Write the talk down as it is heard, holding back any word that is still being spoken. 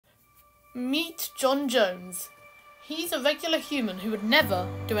Meet John Jones. He's a regular human who would never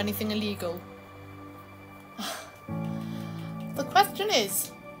do anything illegal. The question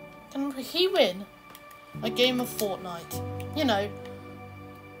is, can he win a game of Fortnite? You know,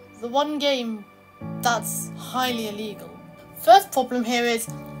 the one game that's highly illegal. First problem here is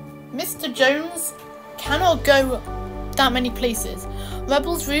Mr. Jones cannot go that many places.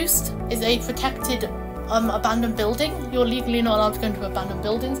 Rebel's Roost is a protected abandoned building. You're legally not allowed to go into abandoned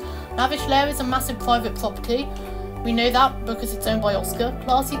buildings. Lavish Lair is a massive private property. We know that because it's owned by Oscar.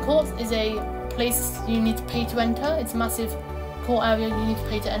 Classy Court is a place you need to pay to enter. It's a massive court area, you need to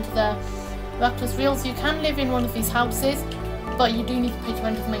pay to enter there. Reckless Reels, you can live in one of these houses, but you do need to pay to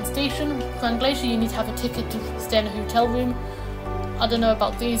enter the main station. Grand Glacier, you need to have a ticket to stay in a hotel room. I don't know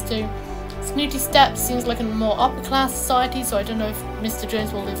about these two. Snooty Steps seems like a more upper class society, so I don't know if Mr.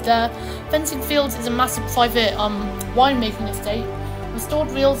 Jones will live there. Fencing Fields is a massive private winemaking estate. Restored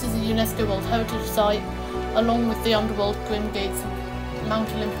Reels is a UNESCO World Heritage Site, along with the Underworld, Grim Gates, Mount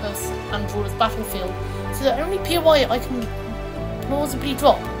Olympus, and Brawler's Battlefield. So the only POI I can plausibly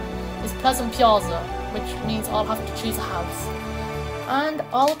drop is Pleasant Piazza, which means I'll have to choose a house. And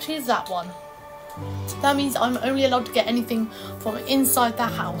I'll choose that one. That means I'm only allowed to get anything from inside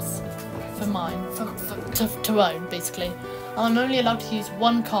that house for mine, to own, basically. And I'm only allowed to use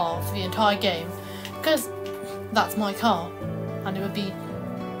one car for the entire game, because that's my car, and it would be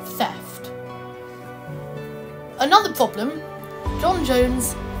theft. Another problem, John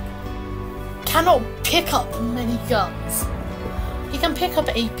Jones cannot pick up many guns. He can pick up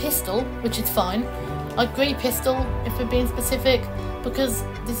a pistol, which is fine, a grey pistol if we're being specific, because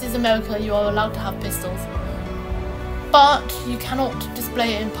this is America, you are allowed to have pistols. But you cannot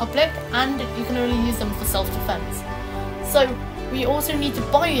display it in public, and you can only use them for self-defense. So we also need to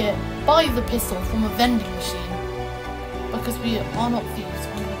buy the pistol from a vending machine, because we are not thieves.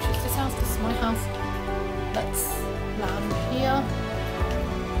 I'm going to choose this house, this is my house. Let's land here.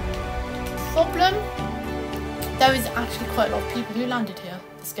 Problem? There is actually quite a lot of people who landed here,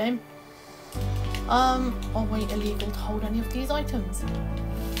 this game. Oh wait, illegal to hold any of these items.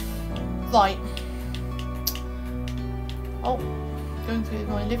 Right. Oh, going through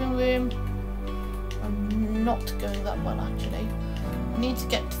my living room. I'm not going that well actually. I need to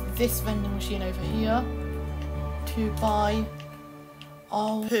get to this vending machine over here to buy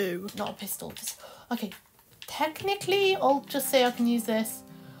not a pistol. Okay, technically I'll just say I can use this.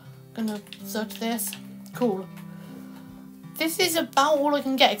 I'm gonna search this. Cool. This is about all I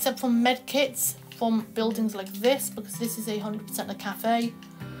can get except for med kits from buildings like this, because this is 100% a cafe.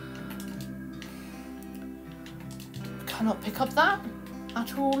 Cannot pick up that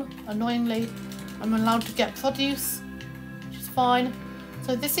at all, annoyingly. I'm allowed to get produce, which is fine.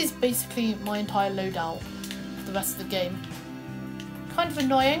 So this is basically my entire loadout for the rest of the game. Kind of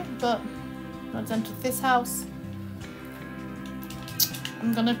annoying, but let's enter this house.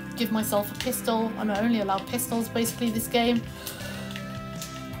 I'm gonna give myself a pistol, and I only allow pistols basically this game.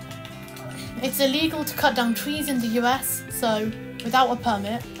 It's illegal to cut down trees in the US, so without a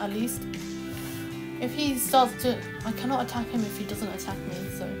permit at least. If he starts to, I cannot attack him if he doesn't attack me,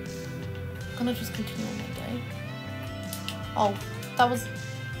 so I'm gonna just continue on my day. Oh, that was,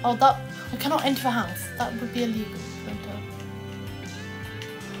 I cannot enter a house. That would be illegal to enter.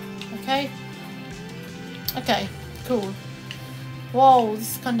 Okay, cool. Whoa,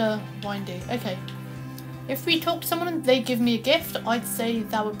 this is kind of windy. Okay, if we talk to someone and they give me a gift, I'd say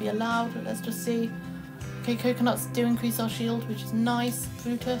that would be allowed. Let's just see. Okay, coconuts do increase our shield, which is nice.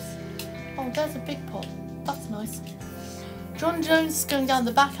 Brutus. Oh, there's a big pot. That's nice. John Jones is going down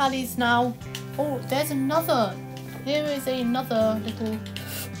the back alleys now. Oh, there's another. Here is another little...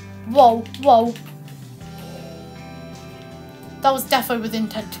 Whoa. That was defo with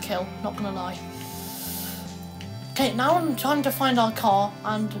intent to kill, not gonna lie. Okay, now I'm trying to find our car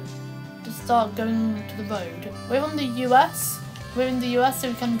and to start going to the road. We're on the US. We're in the US, so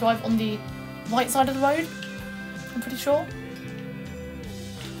we can drive on the right side of the road. I'm pretty sure.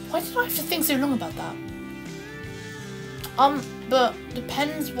 Why did I have to think so long about that? But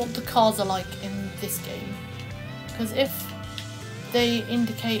depends what the cars are like in this game. Because if they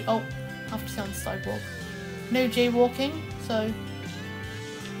indicate, oh, I have to stay on the sidewalk. No jaywalking, so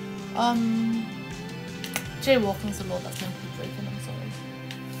jaywalking's a law that's meant to be broken, I'm sorry.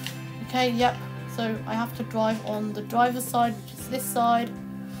 Okay, yep. So I have to drive on the driver's side, which is this side.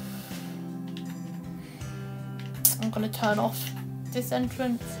 I'm gonna turn off this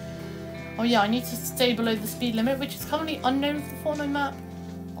entrance. Oh yeah, I need to stay below the speed limit, which is currently unknown for the Fortnite map.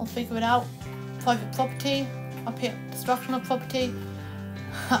 I'll figure it out. Private property. Up here, destruction of property.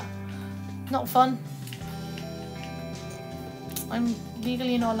 Not fun. I'm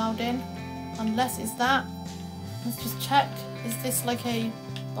legally not allowed in. Unless it's that. Let's just check. Is this like a...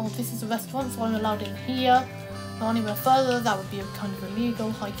 Oh, this is a restaurant, so I'm allowed in here. Not anywhere further, that would be kind of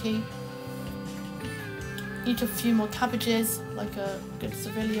illegal, high key. Eat a few more cabbages, like a good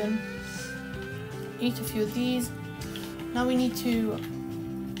civilian. Eat a few of these. Now we need to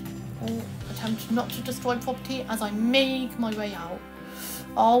attempt not to destroy property as I make my way out.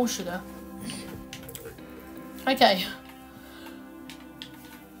 Oh, sugar. Okay.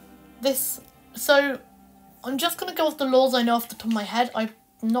 So I'm just going to go off the laws I know off the top of my head. I'm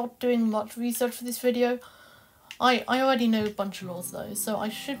not doing much research for this video. I already know a bunch of laws though, so I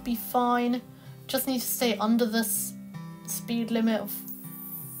should be fine. Just need to stay under this speed limit of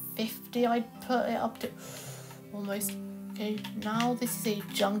 50. I'd put it up to almost. Okay, now this is a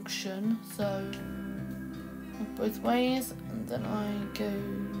junction, so both ways, and then I go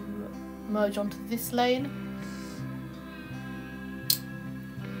merge onto this lane.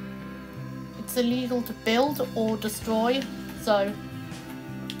 It's illegal to build or destroy, so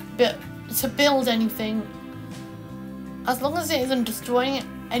to build anything, as long as it isn't destroying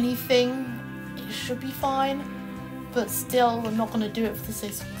anything, it should be fine. But still, I'm not going to do it for the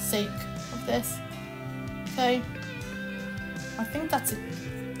sake of this. Okay. I think that's it.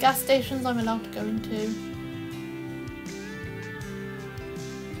 Gas stations I'm allowed to go into.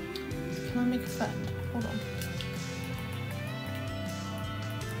 Can I make a friend? Hold on.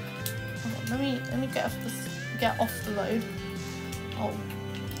 Hold on. Let me get off the road. Oh,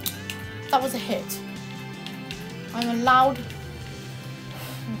 that was a hit. I'm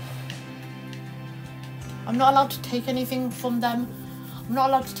not allowed to take anything from them. I'm not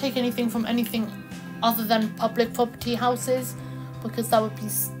allowed to take anything from anything other than public property houses, because that would be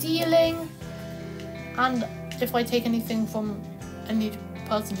stealing. And if I take anything from any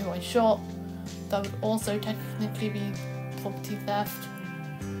person who I shot, that would also technically be property theft,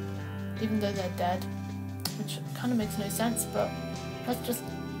 even though they're dead, which kind of makes no sense. But let's just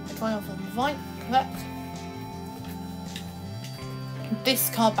drive off on the right, correct. This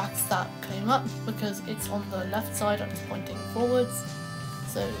car backs that claim up because it's on the left side and it's pointing forwards,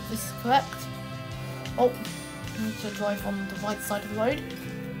 so this is correct. Oh, I need to drive on the right side of the road,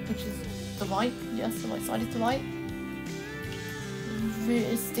 which is the right. Yes, the right side is the right.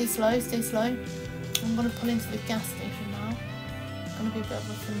 Stay slow, stay slow. I'm going to pull into the gas station now. It's going to be a bit of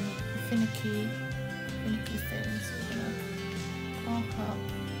a finicky thing, so we're going to park up.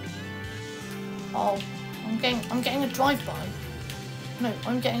 Oh, I'm getting a drive-by. No,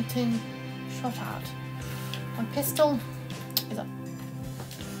 I'm getting shot at. My pistol is up.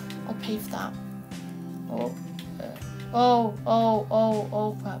 I'll pay for that. Oh crap,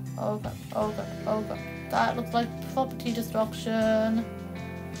 oh crap, oh crap, oh crap. That looks like property destruction.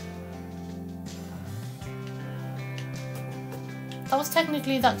 That was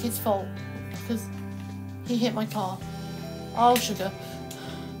technically that kid's fault, because he hit my car. Oh, sugar.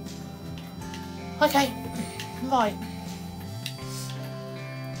 Okay, right.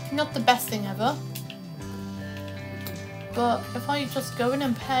 Not the best thing ever, but if I just go in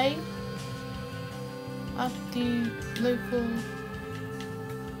and pay at the local,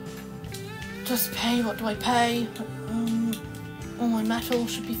 just pay, what do I pay? All my metal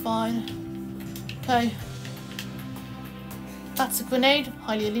should be fine. Okay, that's a grenade,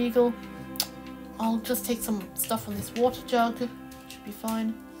 highly illegal. I'll just take some stuff from this water jug, should be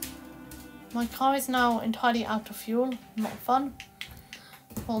fine. My car is now entirely out of fuel, not fun.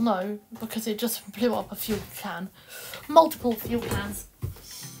 Well, no, because it just blew up a fuel can. Multiple fuel cans.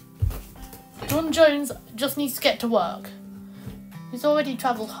 John Jones just needs to get to work. He's already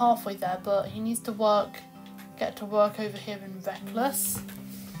travelled halfway there, but he needs to get to work over here in Reckless.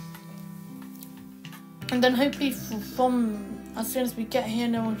 And then hopefully from as soon as we get here,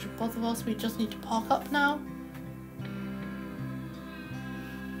 no one should bother us. We just need to park up now.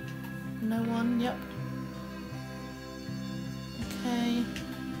 No one, yep. Okay.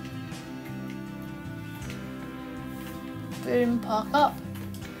 Boom, park up.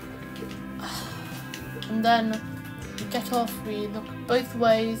 And then we get off, we look both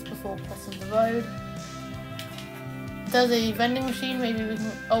ways before crossing the road. There's a vending machine, maybe we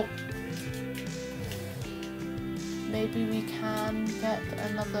can, oh. Maybe we can get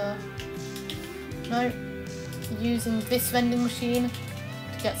another, no. Using this vending machine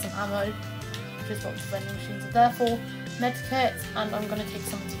to get some ammo, which is what the vending machines are there for. Medkits, and I'm going to take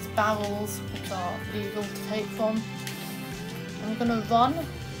some of these barrels, which are legal to take from. I'm going to run.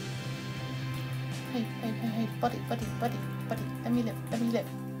 Hey, buddy, let me live.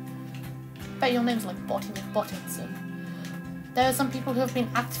 Bet your name's like Botty McBottinson. There are some people who have been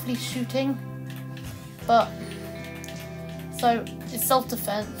actively shooting, but So it's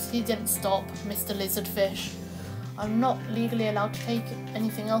self-defense. He didn't stop, Mr. Lizardfish. I'm not legally allowed to take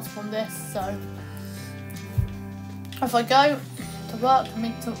anything else from this, so if I go to work,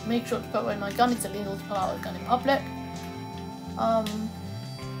 make sure to put away my gun. It's illegal to pull out a gun in public.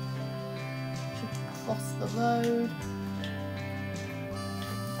 Should cross the road.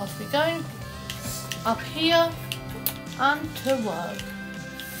 Off we go. Up here and to work.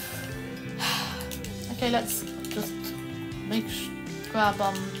 Okay, let's just grab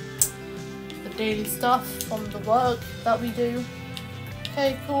the daily stuff from the work that we do.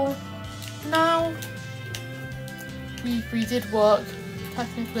 Okay, cool. Now we did work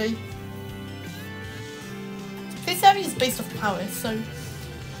technically. This area is based off Paris, so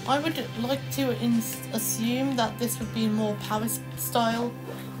I would like to assume that this would be more Paris style.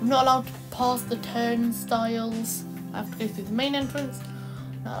 I'm not allowed to pass the turnstiles. I have to go through the main entrance.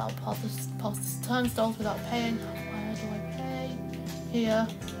 Not allowed to pass the turnstiles without paying. Where do I pay? Here.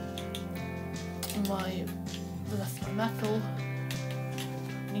 The rest of my metal.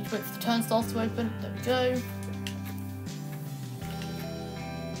 I need to wait for the turnstiles to open. There we go.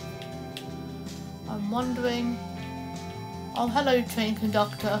 I'm wondering. Oh, hello, train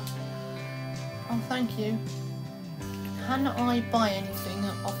conductor. Oh, thank you. Can I buy anything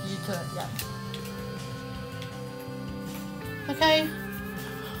off you to? Yeah. Okay.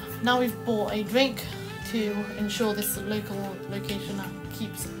 Now we've bought a drink to ensure this local location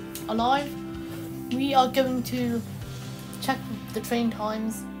keeps alive. We are going to check the train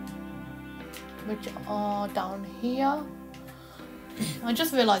times, which are down here. I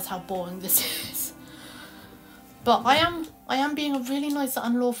just realised how boring this is. But I am being a really nice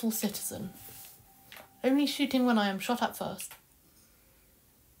unlawful citizen. Only shooting when I am shot at first.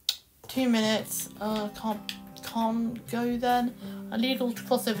 2 minutes. Can't go then. Illegal to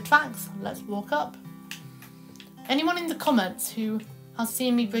cross over tracks. Let's walk up. Anyone in the comments who has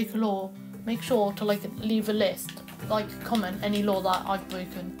seen me break a law, make sure to leave a list. Comment any law that I've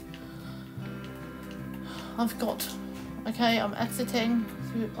broken. Okay, I'm exiting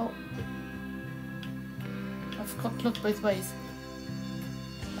through. Oh, I forgot to look both ways.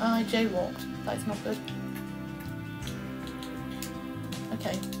 I jaywalked. That is not good.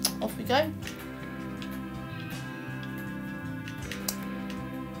 Okay, off we go.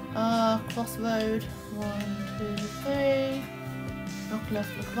 Cross road. 1, 2, 3. Look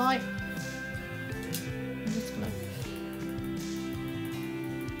left, look right. I'm just gonna.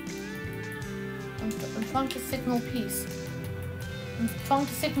 I'm trying to signal peace. I'm trying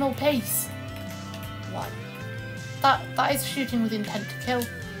to signal peace. Right. That is shooting with intent to kill.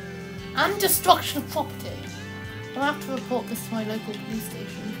 And destruction of property. I have to report this to my local police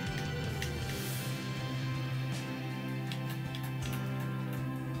station.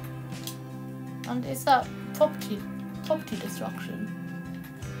 And is that property destruction?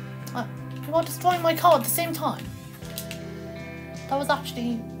 You are destroying my car at the same time. That was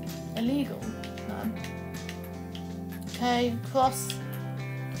actually illegal. No. Okay, cross.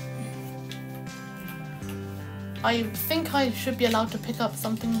 I think I should be allowed to pick up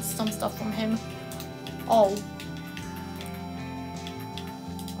some stuff from him. Oh.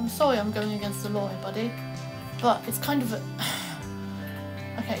 I'm sorry I'm going against the law here, buddy. But it's kind of a...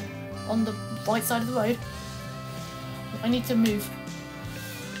 Okay, on the right side of the road. I need to move.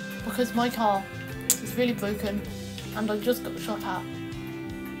 Because my car is really broken and I just got shot at.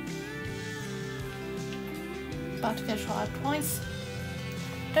 About to get shot at twice.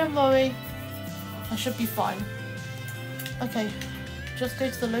 Don't worry. I should be fine. Okay, just go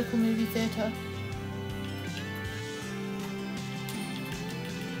to the local movie theatre.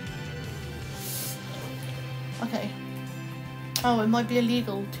 Okay. Oh, it might be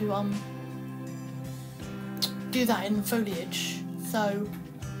illegal to do that in foliage. So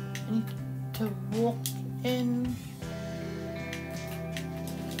I need to walk in.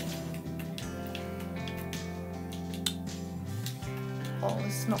 Oh,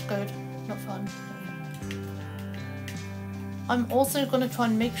 this is not good. Not fun. I'm also going to try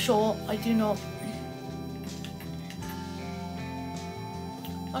and make sure I do not...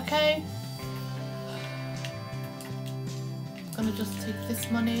 Okay. I'm going to just take this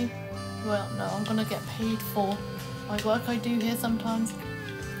money. Well, no, I'm going to get paid for my work I do here sometimes.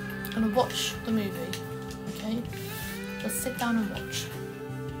 I'm going to watch the movie. Okay? Just sit down and watch.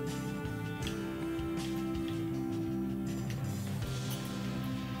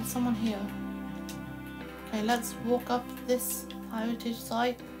 There's someone here. Okay, let's walk up this heritage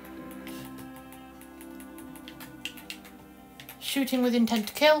site. Shooting with intent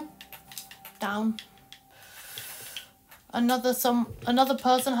to kill. Down. Another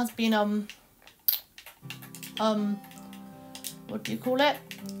person has been what do you call it?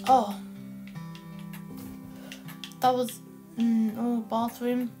 Oh, that was oh,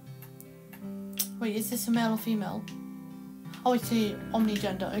 bathroom. Wait, is this a male or female? Oh, I see,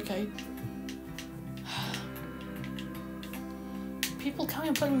 omnigender. Okay. People carry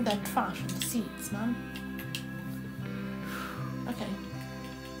on putting their trash on the seats, man. Okay.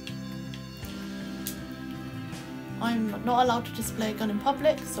 I'm not allowed to display a gun in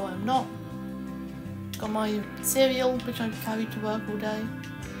public, so I'm not. Got my cereal, which I carry to work all day.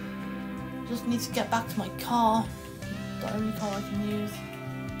 Just need to get back to my car. The only car I can use.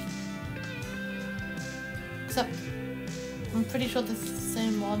 Except, I'm pretty sure this is the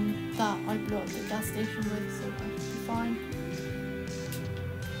same one that I blew up the gas station with, so I should be fine.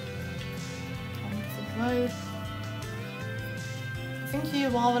 Onto the road. I think you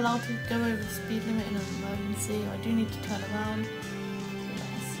are allowed to go over the speed limit in an emergency. I do need to turn around.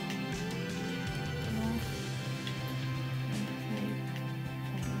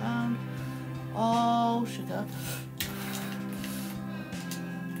 Turn around. Oh, sugar.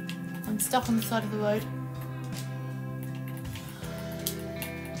 I'm stuck on the side of the road.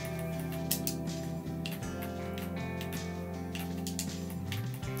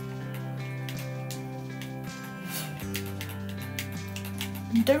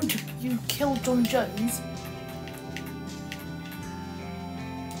 Don't you kill John Jones.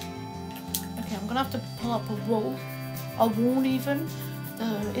 Okay, I'm gonna have to pull up a wall even.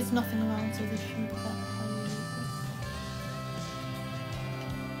 There is nothing around, so this shouldn't be that high.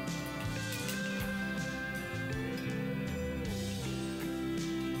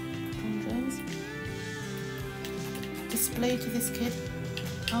 John Jones. Display to this kid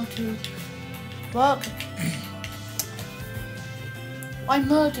how to work. I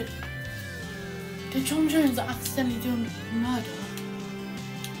murdered. Did John Jones accidentally do a murder?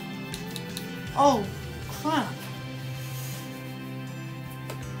 Oh, crap.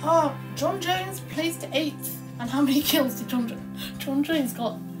 Oh, John Jones placed 8th. And how many kills did John Jones? John Jones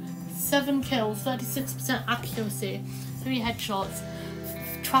got 7 kills, 36% accuracy, 3 headshots,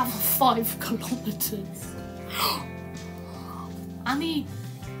 travel 5 kilometers. And he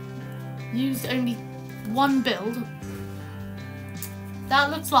used only 1 build. That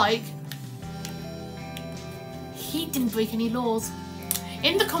looks like he didn't break any laws.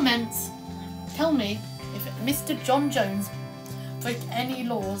 In the comments, tell me if Mr. John Jones broke any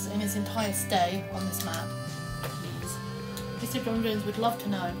laws in his entire stay on this map, please. Mr. John Jones would love to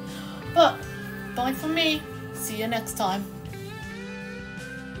know. But bye from me. See you next time.